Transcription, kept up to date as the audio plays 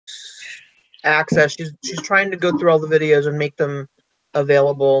access. She's trying to go through all the videos and make them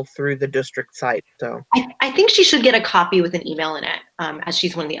available through the district site. So I think she should get a copy with an email in it, as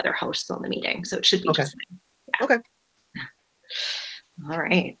she's one of the other hosts on the meeting. So it should be okay. just fine. Yeah. Okay. All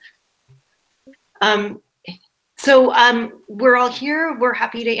right. So we're all here. We're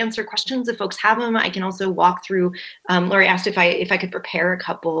happy to answer questions if folks have them. I can also walk through. Lori asked if I could prepare a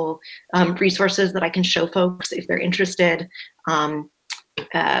couple resources that I can show folks if they're interested.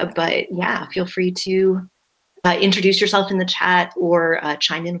 But yeah, feel free to introduce yourself in the chat or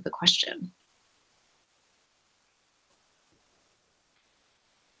chime in with a question.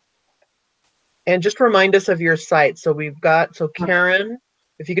 And just remind us of your site. So we've got, so Karen,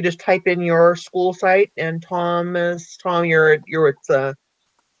 if you could just type in your school site, and Tom, you're at special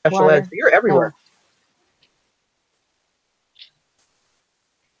ed. So you're everywhere.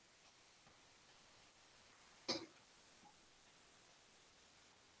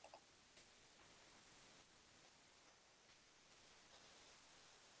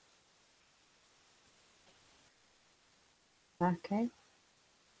 Okay.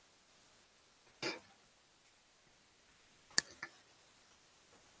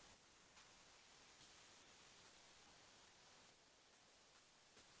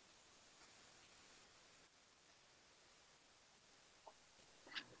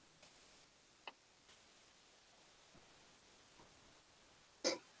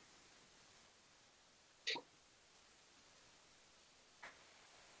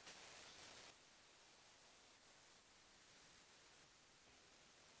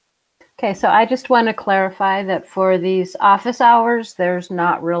 Okay, so I just want to clarify that for these office hours, there's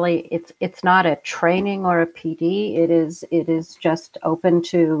not really, it's not a training or a PD. It is just open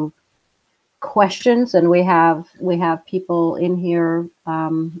to questions, and we have people in here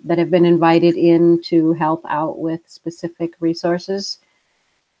that have been invited in to help out with specific resources.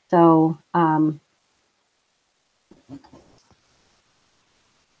 So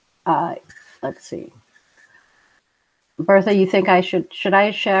let's see. Bertha, you think should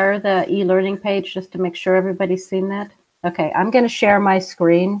I share the e-learning page just to make sure everybody's seen that? Okay, I'm going to share my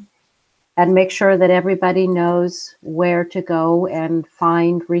screen and make sure that everybody knows where to go and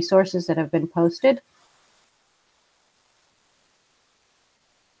find resources that have been posted.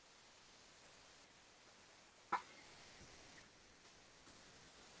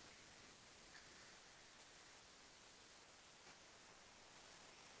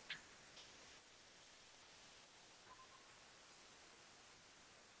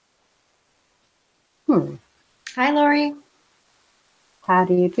 Hi, Lori. How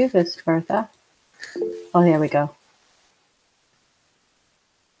do you do this, Bertha? Oh, here we go.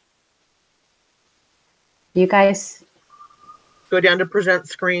 You guys go down to present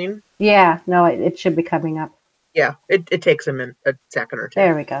screen? Yeah, no, it should be coming up. Yeah, it takes a second or two.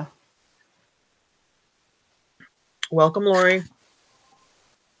 There we go. Welcome, Lori.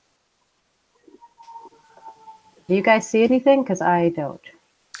 Do you guys see anything? Because I don't.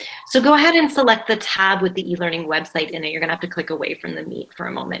 So go ahead and select the tab with the e-learning website in it. You're gonna have to click away from the Meet for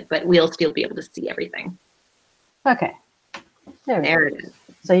a moment, but we'll still be able to see everything. Okay. There it is.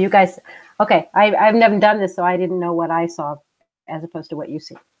 So you guys, okay, I've never done this, so I didn't know what I saw as opposed to what you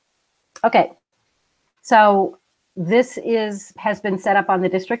see. Okay, so this has been set up on the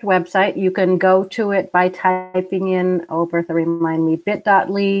district website. You can go to it by typing in, oh, Bertha, remind me,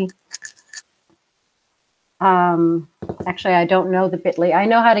 bit.ly. Actually, I don't know the bit.ly. I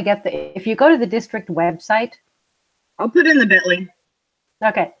know how to get if you go to the district website. I'll put in the bit.ly.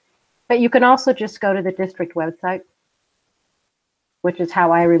 Okay, but you can also just go to the district website, which is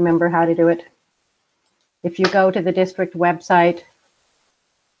how I remember how to do it. If you go to the district website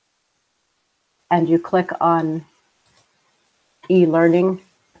and you click on e-learning,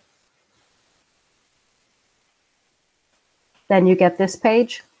 then you get this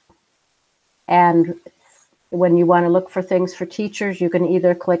page. And when you want to look for things for teachers, you can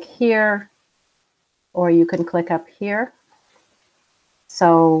either click here or you can click up here.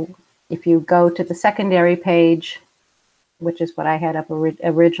 So if you go to the secondary page, which is what I had up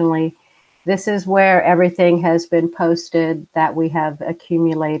originally, this is where everything has been posted that we have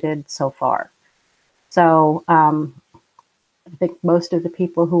accumulated so far. So I think most of the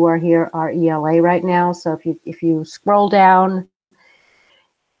people who are here are ELA right now. So if you scroll down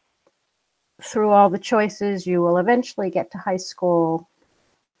through all the choices, you will eventually get to high school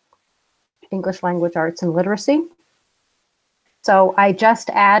English language arts and literacy. So I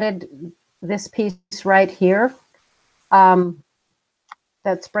just added this piece right here that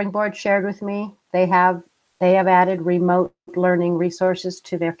Springboard shared with me. They have added remote learning resources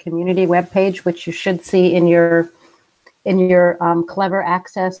to their community webpage, which you should see in your Clever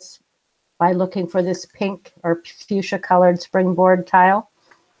Access by looking for this pink or fuchsia colored springboard tile.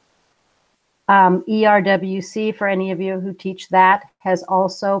 ERWC, for any of you who teach that, has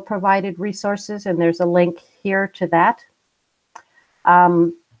also provided resources, and there's a link here to that.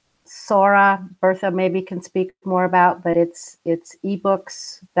 Sora, Bertha maybe can speak more about, but it's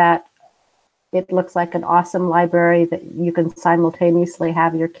ebooks that it looks like an awesome library that you can simultaneously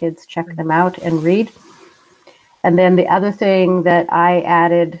have your kids check them out and read. And then the other thing that I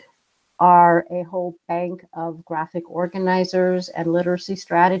added are a whole bank of graphic organizers and literacy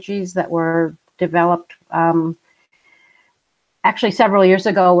strategies that were developed actually several years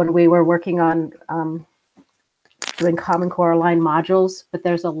ago when we were working on doing Common Core aligned modules. But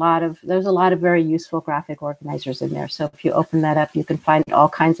there's a lot of very useful graphic organizers in there. So if you open that up, you can find all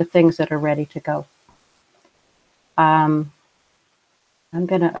kinds of things that are ready to go. I'm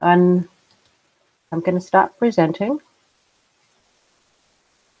gonna stop presenting.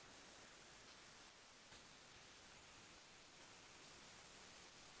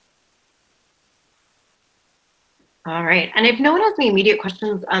 All right, and if no one has any immediate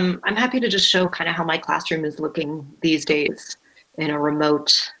questions, I'm happy to just show kind of how my classroom is looking these days in a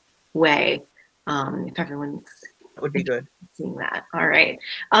remote way, if everyone's That would be good. seeing that. All right,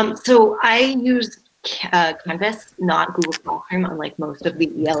 so I use Canvas, not Google Classroom, unlike most of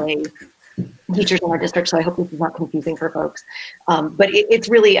the ELA teachers in our district, so I hope this is not confusing for folks. But it's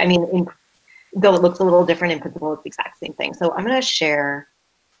really, I mean, though it looks a little different in principle, it's the exact same thing. So I'm gonna share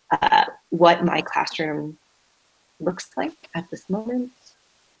what my classroom looks like at this moment.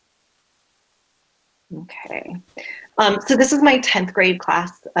 Okay, so this is my 10th grade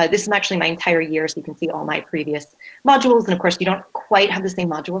class. This is actually my entire year, so you can see all my previous modules. And of course, you don't quite have the same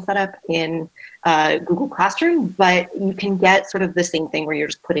module setup in Google Classroom, but you can get sort of the same thing where you're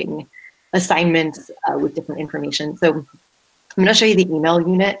just putting assignments with different information. So I'm gonna show you the email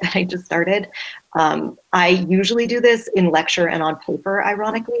unit that I just started. I usually do this in lecture and on paper,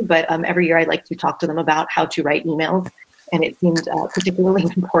 ironically, but every year I like to talk to them about how to write emails. And it seemed particularly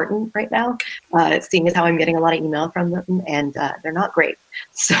important right now, seeing as how I'm getting a lot of email from them, and they're not great.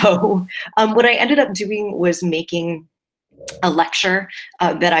 So what I ended up doing was making a lecture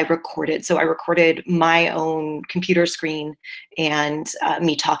that I recorded. So I recorded my own computer screen and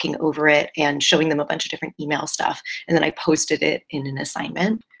me talking over it and showing them a bunch of different email stuff. And then I posted it in an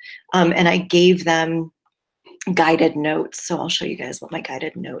assignment. And I gave them guided notes. So I'll show you guys what my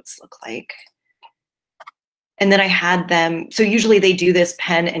guided notes look like. And then I had them, so usually they do this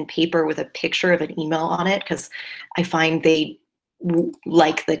pen and paper with a picture of an email on it because I find they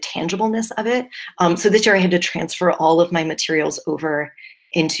like the tangibleness of it. So this year I had to transfer all of my materials over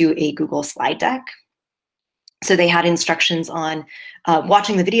into a Google slide deck. So they had instructions on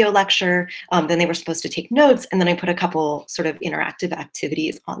watching the video lecture, then they were supposed to take notes, and then I put a couple sort of interactive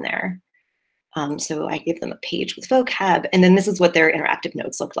activities on there. So I gave them a page with vocab, and then this is what their interactive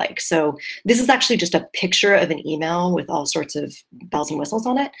notes look like. So this is actually just a picture of an email with all sorts of bells and whistles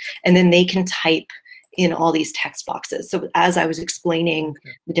on it, and then they can type in all these text boxes. So as I was explaining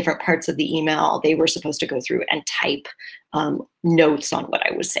the different parts of the email, they were supposed to go through and type notes on what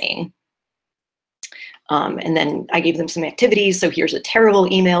I was saying. And then I gave them some activities. So here's a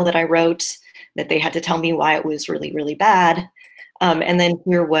terrible email that I wrote that they had to tell me why it was really, really bad. And then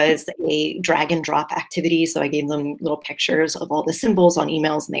here was a drag and drop activity. So I gave them little pictures of all the symbols on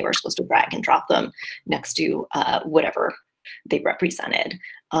emails, and they were supposed to drag and drop them next to whatever they represented.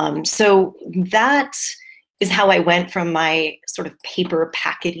 So that is how I went from my sort of paper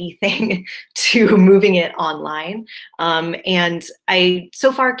packety thing to moving it online. And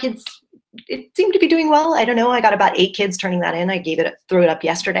so far kids, it seemed to be doing well. I don't know, I got about 8 kids turning that in. I threw it up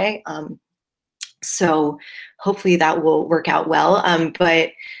yesterday. So hopefully that will work out well.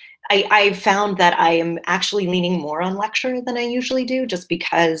 But I found that I am actually leaning more on lecture than I usually do, just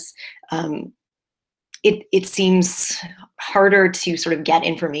because it seems harder to sort of get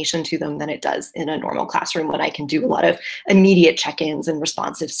information to them than it does in a normal classroom when I can do a lot of immediate check-ins and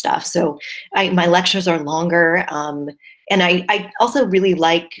responsive stuff. So my lectures are longer. And I also really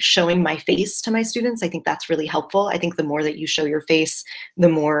like showing my face to my students. I think that's really helpful. I think the more that you show your face, the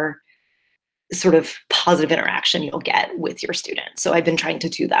more sort of positive interaction you'll get with your students. So I've been trying to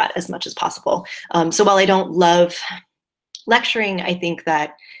do that as much as possible. So while I don't love lecturing, I think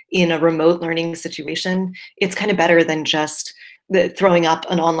that in a remote learning situation, it's kind of better than just throwing up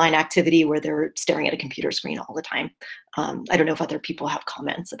an online activity where they're staring at a computer screen all the time. I don't know if other people have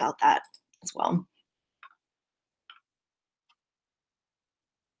comments about that as well.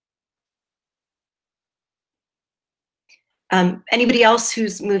 Anybody else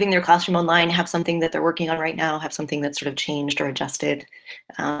who's moving their classroom online have something that they're working on right now, have something that's sort of changed or adjusted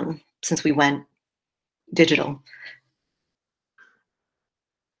since we went digital?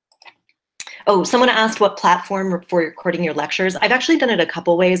 Oh, someone asked what platform for recording your lectures. I've actually done it a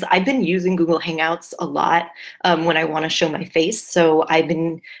couple ways. I've been using Google Hangouts a lot when I want to show my face. So I've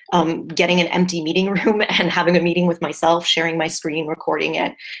been getting an empty meeting room and having a meeting with myself, sharing my screen, recording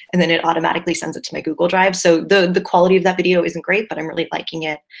it, and then it automatically sends it to my Google Drive. So the quality of that video isn't great, but I'm really liking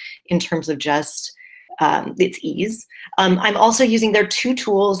it in terms of just its ease. I'm also using, there are 2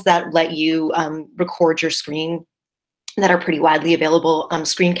 tools that let you record your screen that are pretty widely available,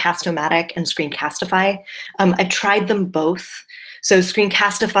 Screencast-O-Matic and Screencastify. I've tried them both. So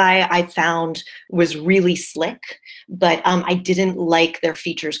Screencastify I found was really slick, but I didn't like their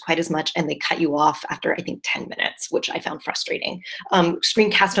features quite as much, and they cut you off after, I think, 10 minutes, which I found frustrating.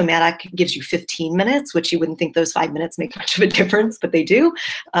 Screencast-O-Matic gives you 15 minutes, which you wouldn't think those 5 minutes make much of a difference, but they do.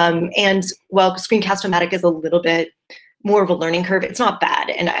 And while Screencast-O-Matic is a little bit more of a learning curve, it's not bad,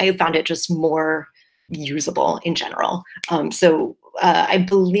 and I found it just more usable in general. So I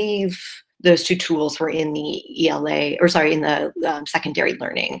believe those 2 tools were in the ELA, or sorry, in the secondary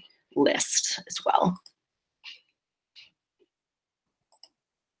learning list as well.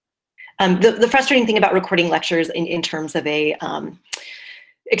 The frustrating thing about recording lectures in terms of a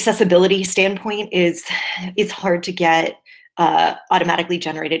accessibility standpoint is it's hard to get automatically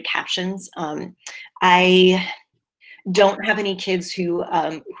generated captions. I don't have any kids who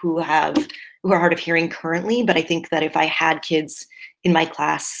are hard of hearing currently, but I think that if I had kids in my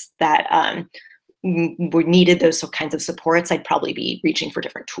class that needed those kinds of supports, I'd probably be reaching for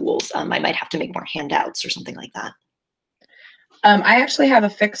different tools. I might have to make more handouts or something like that. I actually have a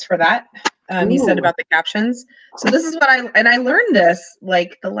fix for that. You said about the captions. So this is what I learned this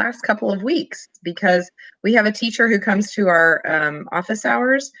like the last couple of weeks, because we have a teacher who comes to our office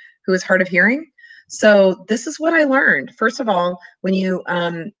hours who is hard of hearing. So this is what I learned. First of all, when you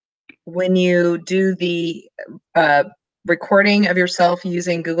do the recording of yourself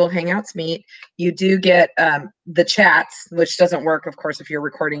using Google Hangouts Meet, you do get the chats, which doesn't work, of course, if you're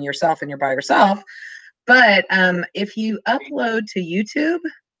recording yourself and you're by yourself. But if you upload to YouTube,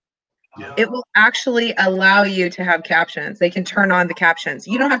 it will actually allow you to have captions. They can turn on the captions.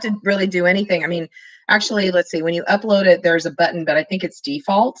 You don't have to really do anything. I mean, actually, let's see, when you upload it, there's a button, but I think it's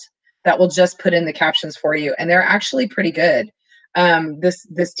default that will just put in the captions for you. And they're actually pretty good.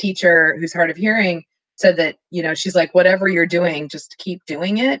 This teacher who's hard of hearing said that, you know, she's like, whatever you're doing, just keep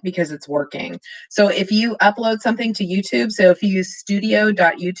doing it because it's working. So if you upload something to YouTube, so if you use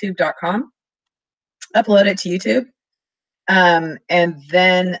studio.youtube.com, upload it to YouTube, and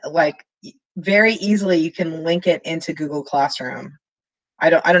then like very easily you can link it into Google Classroom.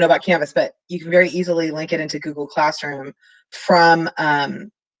 I don't know about Canvas, but you can very easily link it into Google Classroom from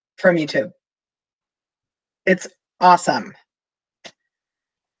YouTube. It's awesome.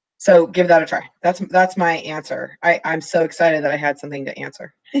 So give that a try. That's my answer. I'm so excited that I had something to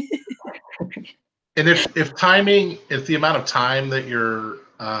answer. And if timing, if the amount of time that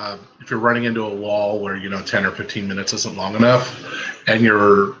if you're running into a wall where 10 or 15 minutes isn't long enough, and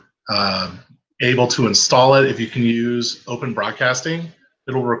you're able to install it, if you can use Open Broadcasting,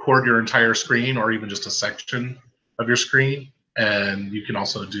 it'll record your entire screen or even just a section of your screen. And you can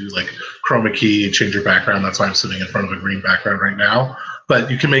also do like chroma key, change your background. That's why I'm sitting in front of a green background right now.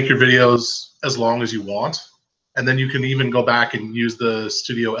 But you can make your videos as long as you want. And then you can even go back and use the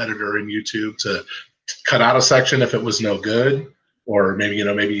studio editor in YouTube to cut out a section if it was no good. Or maybe,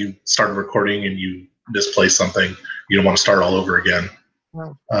 maybe you started recording and you misplaced something. You don't want to start all over again.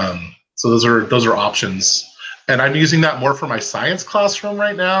 Wow. So those are options. And I'm using that more for my science classroom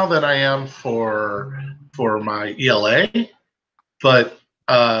right now than I am for my ELA. But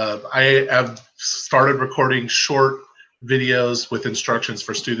I have started recording short videos with instructions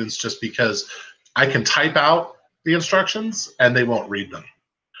for students just because I can type out the instructions and they won't read them.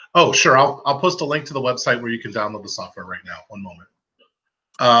 Oh, sure. I'll post a link to the website where you can download the software right now. One moment.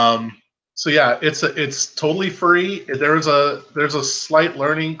 So yeah, it's totally free. There's a slight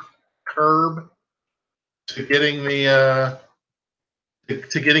learning curve to getting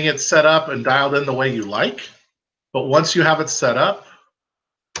getting it set up and dialed in the way you like. But once you have it set up,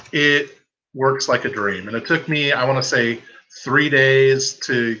 it works like a dream. And it took me, I want to say, 3 days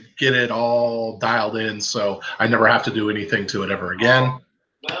to get it all dialed in, so I never have to do anything to it ever again. Well,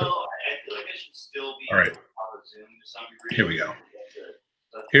 I feel like I should still be all right. on Zoom to some degree. Here we go.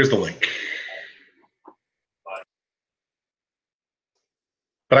 Here's the link.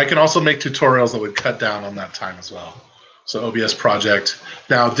 But I can also make tutorials that would cut down on that time as well. So OBS project.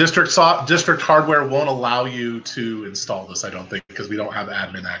 Now, district hardware won't allow you to install this, I don't think, because we don't have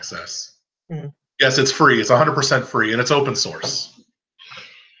admin access. Mhm. Yes, it's free. It's 100% free, and it's open source.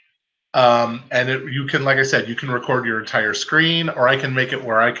 And you can, like I said, you can record your entire screen, or I can make it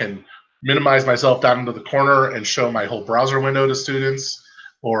where I can minimize myself down into the corner and show my whole browser window to students,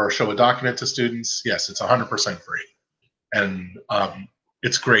 or show a document to students. Yes, it's 100% free, and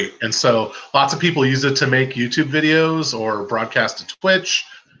it's great. And so lots of people use it to make YouTube videos or broadcast to Twitch.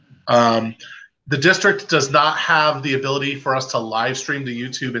 The district does not have the ability for us to live stream to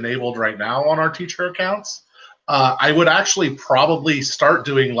YouTube enabled right now on our teacher accounts. I would actually probably start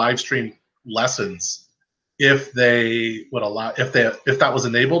doing live stream lessons if they would allow, if that was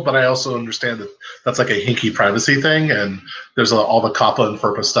enabled. But I also understand that that's like a hinky privacy thing, and there's all the COPPA and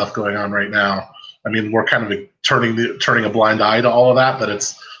FERPA stuff going on right now. I mean, we're kind of turning a blind eye to all of that, but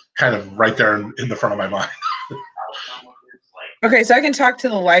it's kind of right there in the front of my mind. Okay, so I can talk to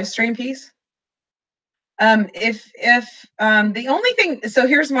the live stream piece. If the only thing, so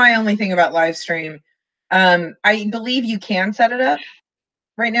here's my only thing about live stream. I believe you can set it up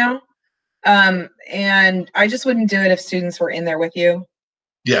right now. And I just wouldn't do it if students were in there with you.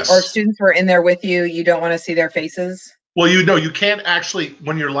 Yes. Or if students were in there with you, you don't want to see their faces. Well, you can't actually,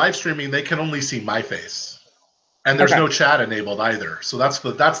 when you're live streaming, they can only see my face. And there's no chat enabled either. So that's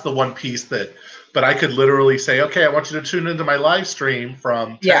the one piece that, but I could literally say, okay, I want you to tune into my live stream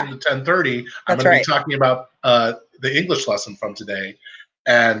from 10 to 10:30. I'm going to be talking about the English lesson from today.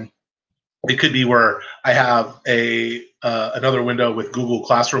 And it could be where I have another window with Google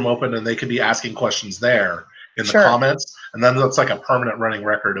Classroom open, and they could be asking questions there in the comments. And then that's like a permanent running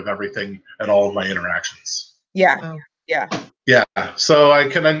record of everything and all of my interactions. Yeah. Yeah. Yeah. So I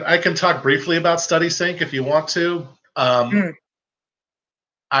can talk briefly about StudySync if you want to. I'm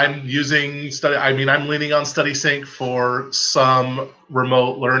leaning on StudySync for some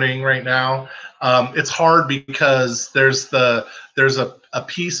remote learning right now. It's hard because there's a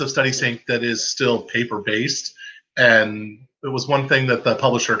piece of StudySync that is still paper-based, and it was one thing that the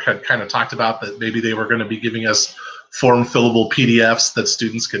publisher had kind of talked about, that maybe they were going to be giving us form-fillable PDFs that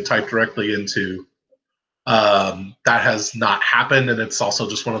students could type directly into. That has not happened, and it's also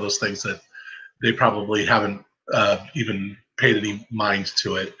just one of those things that they probably haven't even paid any mind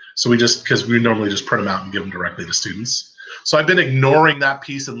to it. So because we normally just print them out and give them directly to students. So I've been ignoring that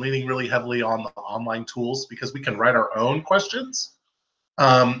piece and leaning really heavily on the online tools, because we can write our own questions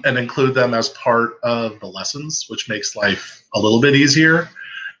and include them as part of the lessons, which makes life a little bit easier.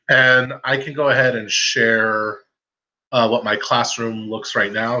 And I can go ahead and share what my classroom looks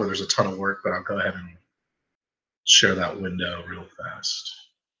right now. There's a ton of work, but I'll go ahead and share that window real fast.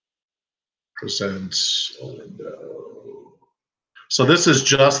 Present a window. So this is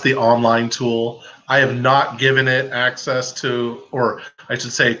just the online tool. I have not given it access to, or I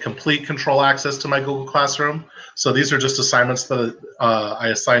should say complete control access to my Google Classroom. So these are just assignments that I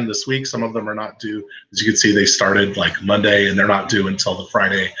assigned this week. Some of them are not due. As you can see, they started like Monday, and they're not due until the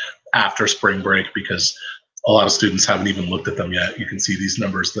Friday after spring break, because a lot of students haven't even looked at them yet. You can see these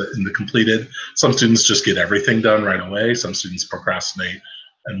numbers in the completed. Some students just get everything done right away. Some students procrastinate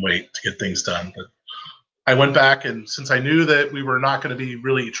and wait to get things done. But I went back, and since I knew that we were not going to be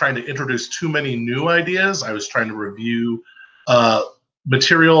really trying to introduce too many new ideas, I was trying to review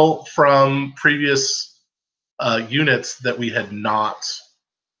material from previous units that we had not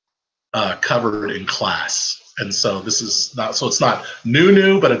covered in class. And so this is not, so it's not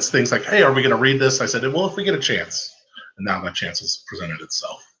new, but it's things like, hey, are we going to read this? I said, well, if we get a chance. And now that chance has presented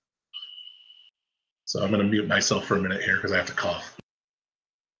itself. So I'm going to mute myself for a minute here because I have to cough.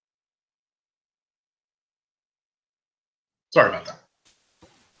 Sorry about that.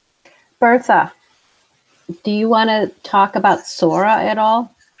 Bertha, do you want to talk about Sora at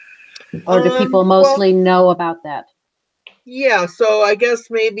all? Or do people mostly know about that? Yeah, so I guess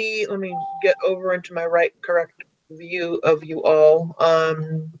maybe let me get over into my correct view of you all.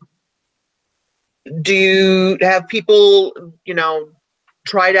 Do you have people,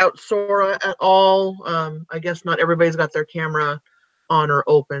 tried out Sora at all? I guess not everybody's got their camera on or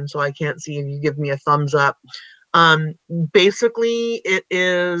open, so I can't see if you give me a thumbs up. Basically, it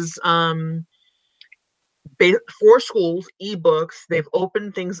is for schools, ebooks. They've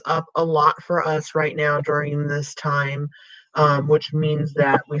opened things up a lot for us right now during this time, which means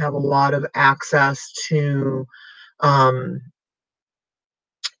that we have a lot of access to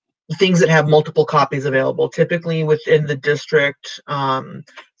things that have multiple copies available. Typically within the district,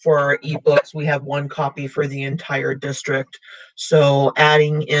 for our ebooks, we have one copy for the entire district. So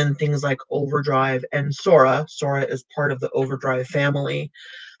adding in things like Overdrive and Sora is part of the Overdrive family.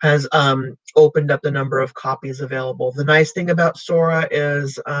 has opened up the number of copies available. The nice thing about Sora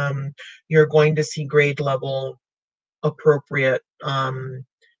is you're going to see grade level appropriate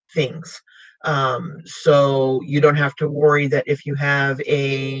things. So you don't have to worry that if you have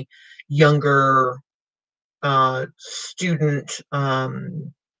a younger student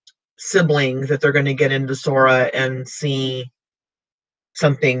sibling that they're going to get into Sora and see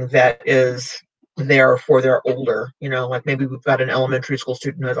something that is there for their older, like maybe we've got an elementary school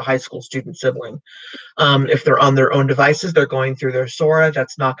student who has a high school student sibling. If they're on their own devices, they're going through their Sora,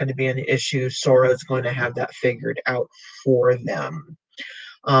 that's not going to be an issue. Sora is going to have that figured out for them.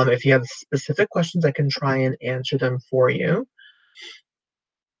 If you have specific questions, I can try and answer them for you.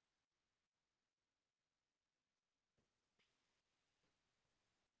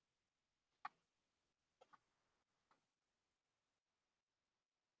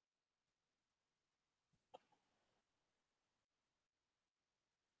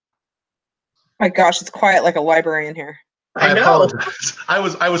 My gosh, it's quiet like a library in here. I know. Apologize.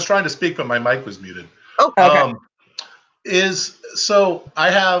 I was trying to speak, but my mic was muted. Oh, okay.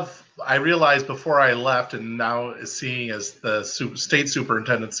 I realized before I left, and now seeing as the state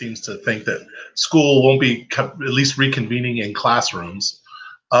superintendent seems to think that school won't be at least reconvening in classrooms.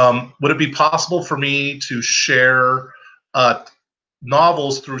 Would it be possible for me to share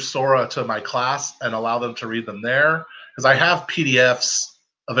novels through Sora to my class and allow them to read them there? Because I have PDFs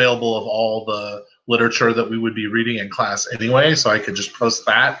available of all the literature that we would be reading in class anyway, so I could just post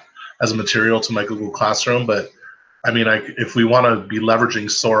that as a material to my Google Classroom. But I mean, if we want to be leveraging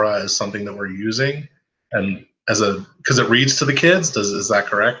Sora as something that we're using, and because it reads to the kids, is that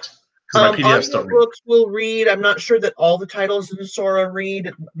correct? Because my PDFs don't read. Books will read. I'm not sure that all the titles in Sora read.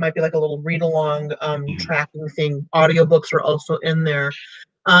 It might be like a little read along tracking thing. Audiobooks are also in there.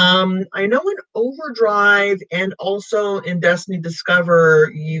 I know in Overdrive and also in Destiny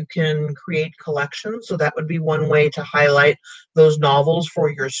Discover, you can create collections. So that would be one way to highlight those novels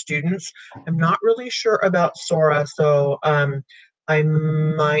for your students. I'm not really sure about Sora, so I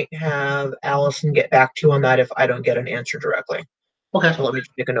might have Allison get back to you on that if I don't get an answer directly. Okay. So let me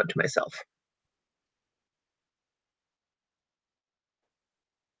just make a note to myself.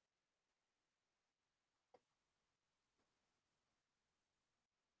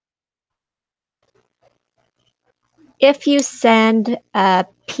 If you send a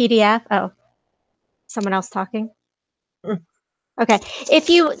PDF, oh, someone else talking? Okay.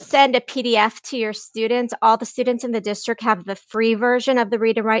 If you send a PDF to your students, all the students in the district have the free version of the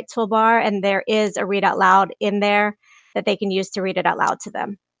Read and Write toolbar, and there is a Read Out Loud in there that they can use to read it out loud to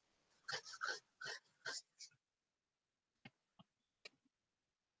them.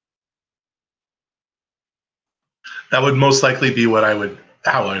 That would most likely be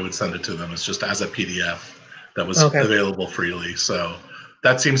how I would send it to them, is just as a PDF that was available freely. So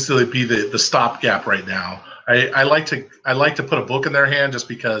that seems to be the stopgap right now. I like to put a book in their hand just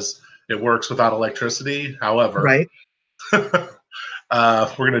because it works without electricity. However, right. We're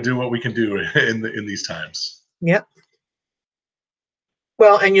going to do what we can do in these times. Yep.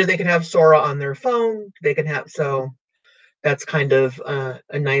 Well, and they can have Sora on their phone. They can have, so that's kind of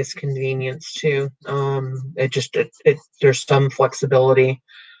a nice convenience too. There's some flexibility,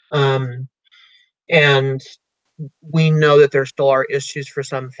 and we know that there still are issues for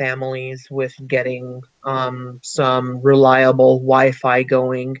some families with getting some reliable Wi-Fi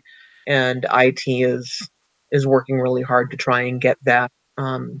going, and IT is working really hard to try and get that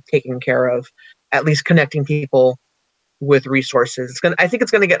taken care of, at least connecting people with resources. I think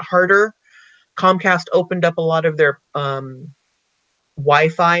it's going to get harder. Comcast opened up a lot of their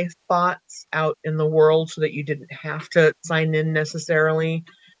Wi-Fi spots out in the world so that you didn't have to sign in necessarily,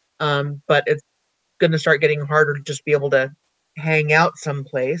 but it's going to start getting harder to just be able to hang out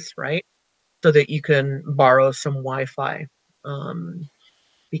someplace, right? So that you can borrow some Wi-Fi,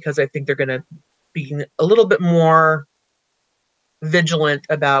 because I think they're going to be a little bit more vigilant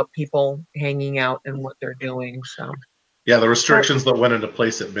about people hanging out and what they're doing. So yeah, the restrictions that went into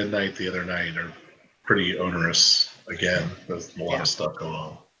place at midnight the other night are pretty onerous. Again, there's a lot of stuff going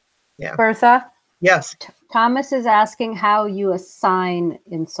on. Yeah. Bertha? Yes. Thomas is asking how you assign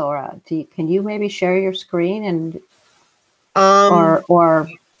in Sora. Can you maybe share your screen and or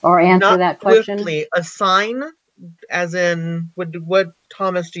answer that question? Swiftly. Assign, as in what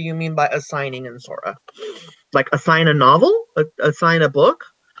Thomas do you mean by assigning in Sora? Like assign a novel? Assign a book?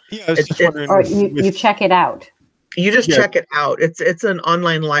 Yeah, I was just wondering. Or you check it out. You just check it out. It's an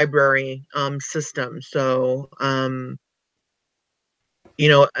online library system. So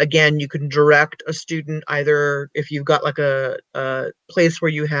again, you can direct a student either if you've got like a place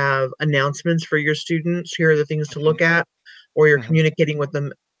where you have announcements for your students. Here are the things to look at. or you're communicating with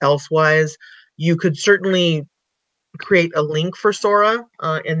them elsewise, you could certainly create a link for Sora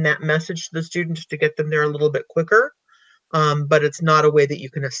in that message to the students to get them there a little bit quicker. But it's not a way that you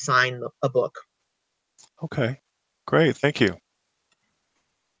can assign a book. Okay, great. Thank you.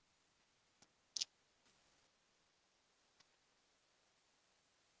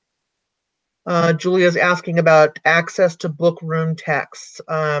 Julia's asking about access to book room texts.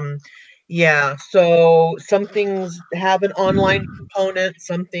 Yeah, so some things have an online component,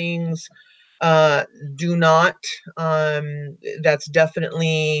 some things do not. That's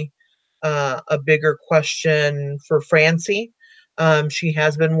definitely a bigger question for Francie. She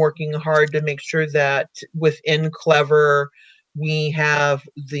has been working hard to make sure that within Clever, we have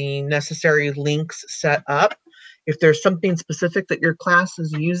the necessary links set up. If there's something specific that your class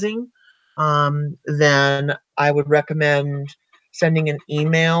is using, then I would recommend sending an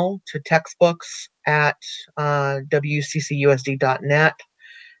email to textbooks@wccusd.net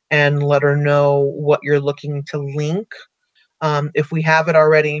and let her know what you're looking to link. If we have it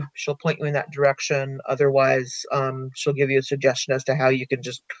already, she'll point you in that direction. Otherwise, she'll give you a suggestion as to how you can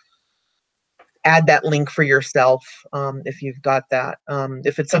just add that link for yourself if you've got that.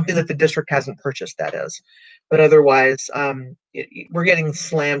 If it's something that the district hasn't purchased, that is. But otherwise, we're getting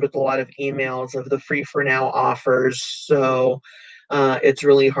slammed with a lot of emails of the free for now offers. So it's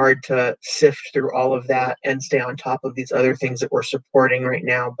really hard to sift through all of that and stay on top of these other things that we're supporting right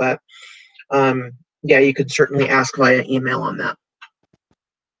now. But yeah, you could certainly ask via email on that.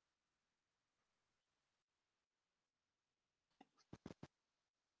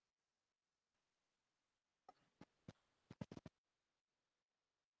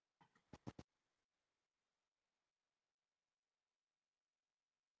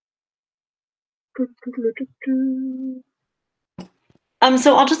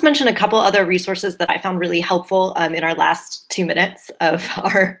 So I'll just mention a couple other resources that I found really helpful in our last 2 minutes of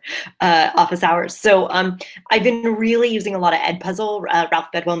our office hours. So I've been really using a lot of Edpuzzle.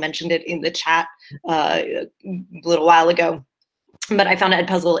 Ralph Bedwell mentioned it in the chat a little while ago. But I found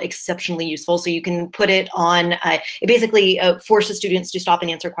Edpuzzle exceptionally useful. So you can put it on, it basically forces students to stop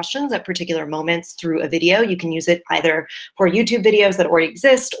and answer questions at particular moments through a video. You can use it either for YouTube videos that already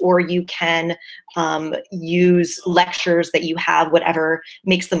exist, or you can use lectures that you have, whatever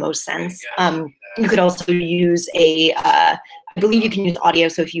makes the most sense. You could also use I believe you can use audio.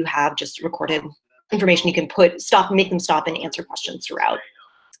 So if you have just recorded information, you can make them stop and answer questions throughout.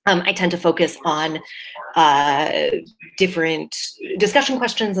 I tend to focus on different discussion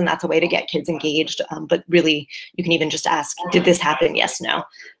questions, and that's a way to get kids engaged. But really, you can even just ask, did this happen? Yes, no.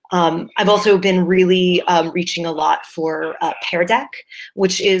 I've also been really reaching a lot for Pear Deck,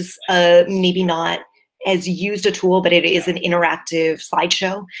 which is maybe not as used a tool, but it is an interactive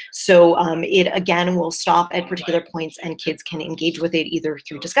slideshow. So it, again, will stop at particular points and kids can engage with it either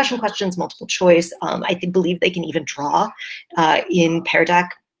through discussion questions, multiple choice. I believe they can even draw in Pear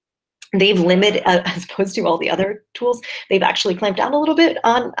Deck. They've limited, as opposed to all the other tools, they've actually clamped down a little bit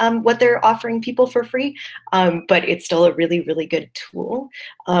on what they're offering people for free, but it's still a really, really good tool.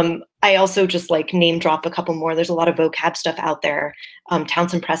 I also just like name drop a couple more. There's a lot of vocab stuff out there.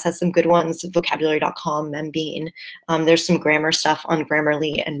 Townsend Press has some good ones, vocabulary.com, Membean. There's some grammar stuff on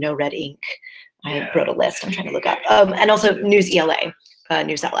Grammarly and No Red Ink. I wrote a list I'm trying to look up. And also News ELA,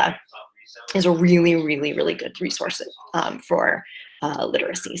 News Out Loud, is a really, really, really good resource for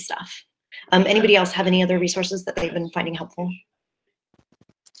literacy stuff. Anybody else have any other resources that they've been finding helpful?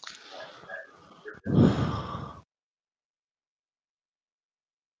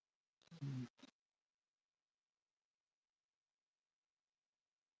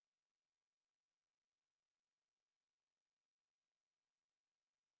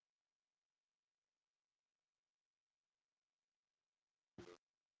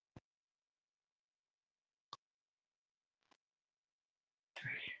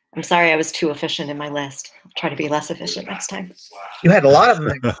 I'm sorry I was too efficient in my list. I'll try to be less efficient next time. You had a lot of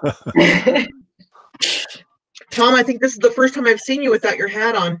them. Tom, I think this is the first time I've seen you without your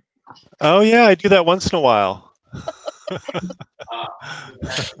hat on. Oh yeah, I do that once in a while.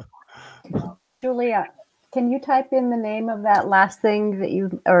 Julia, can you type in the name of that last thing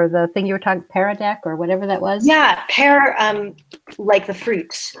that or the thing you were talking, Pear Deck or whatever that was? Yeah, pear, like the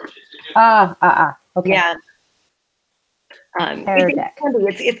fruit. Okay. Yeah.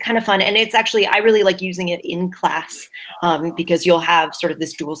 It's kind of fun, and it's actually, I really like using it in class because you'll have sort of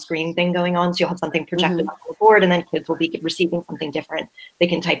this dual screen thing going on. So you'll have something projected on the board, and then kids will be receiving something different they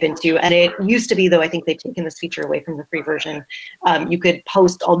can type into. And it used to be, though, I think they've taken this feature away from the free version. You could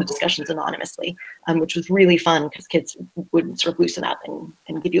post all the discussions anonymously, which was really fun because kids would sort of loosen up and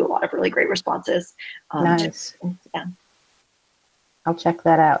give you a lot of really great responses. Nice. Yeah. I'll check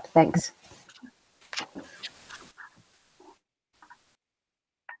that out. Thanks.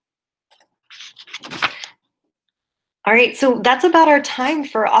 All right, so that's about our time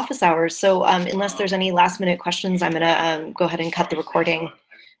for office hours. So unless there's any last minute questions, I'm gonna go ahead and cut the recording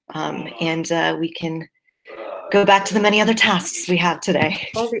and we can go back to the many other tasks we have today.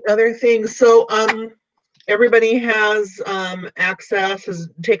 All the other things. So everybody has access, has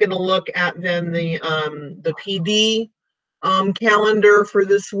taken a look at then the PD calendar for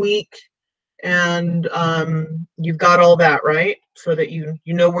this week. And you've got all that, right? So that you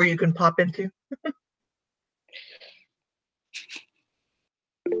know where you can pop into.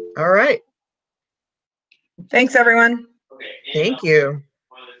 All right. Thanks, everyone. Okay. Thank you.